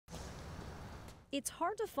It's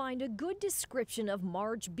hard to find a good description of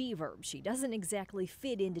Marge Beaver. She doesn't exactly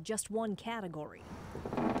fit into just one category.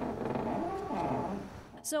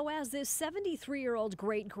 So as this 73-year-old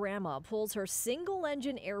great-grandma pulls her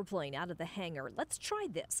single-engine airplane out of the hangar, let's try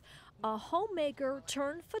this. A homemaker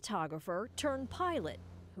turned photographer turned pilot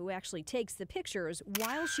who actually takes the pictures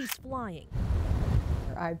while she's flying.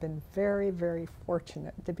 I've been very, very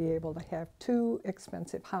fortunate to be able to have two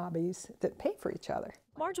expensive hobbies that pay for each other.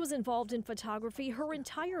 Marge was involved in photography her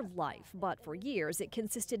entire life, but for years it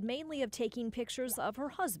consisted mainly of taking pictures of her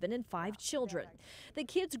husband and 5 children. The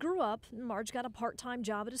kids grew up, and Marge got a part-time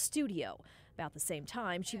job at a studio. About the same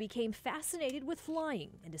time, she became fascinated with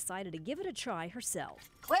flying and decided to give it a try herself.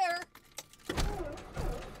 Claire!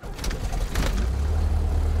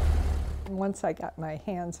 Once I got my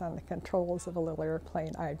hands on the controls of a little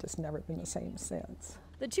airplane, I've just never been the same since.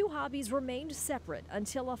 The two hobbies remained separate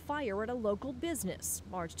until a fire at a local business.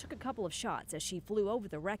 Marge took a couple of shots as she flew over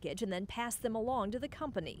the wreckage and then passed them along to the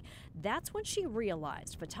company. That's when she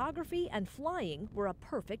realized photography and flying were a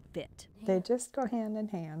perfect fit. They just go hand in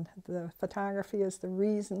hand. The photography is the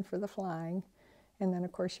reason for the flying, and then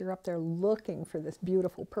of course you're up there looking for this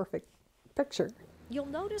beautiful, perfect picture. You'll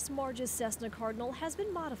notice Marge's Cessna Cardinal has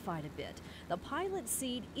been modified a bit. The pilot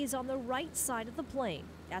seat is on the right side of the plane.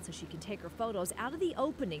 That's so she can take her photos out of the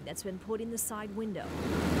opening that's been put in the side window.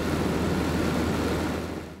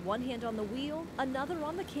 One hand on the wheel, another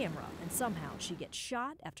on the camera, and somehow she gets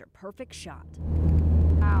shot after perfect shot.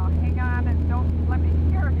 Now, hang on and don't let me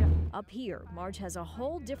scare you. Up here, Marge has a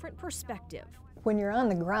whole different perspective. When you're on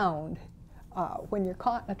the ground, when you're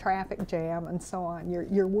caught in a traffic jam and so on,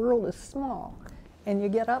 your world is small. And you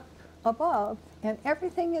get up above, and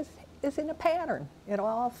everything is in a pattern. It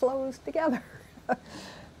all flows together.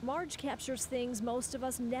 Marge captures things most of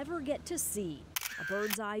us never get to see. A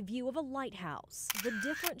bird's eye view of a lighthouse, the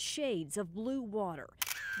different shades of blue water,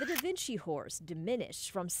 the Da Vinci horse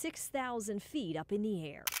diminished from 6,000 feet up in the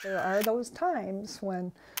air. There are those times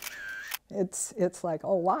when it's like,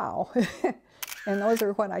 oh wow. And those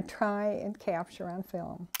are what I try and capture on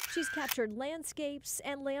film. She's captured landscapes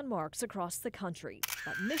and landmarks across the country,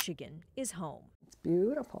 but Michigan is home. It's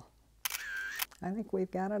beautiful. I think we've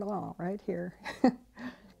got it all right here.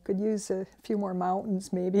 Could use a few more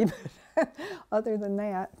mountains maybe, but other than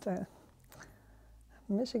that,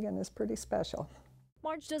 Michigan is pretty special.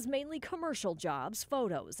 Marge does mainly commercial jobs,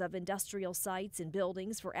 photos of industrial sites and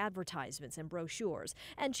buildings for advertisements and brochures,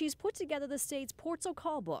 and she's put together the state's Ports o'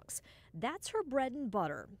 Call books. That's her bread and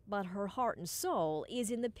butter, but her heart and soul is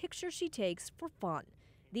in the pictures she takes for fun.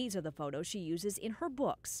 These are the photos she uses in her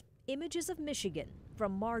books, Images of Michigan,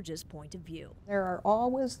 from Marge's point of view. There are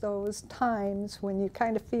always those times when you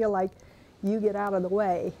kind of feel like you get out of the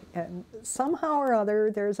way, and somehow or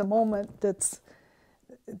other there's a moment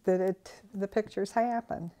the pictures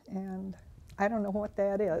happen, and I don't know what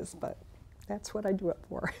that is, but that's what I do it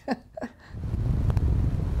for.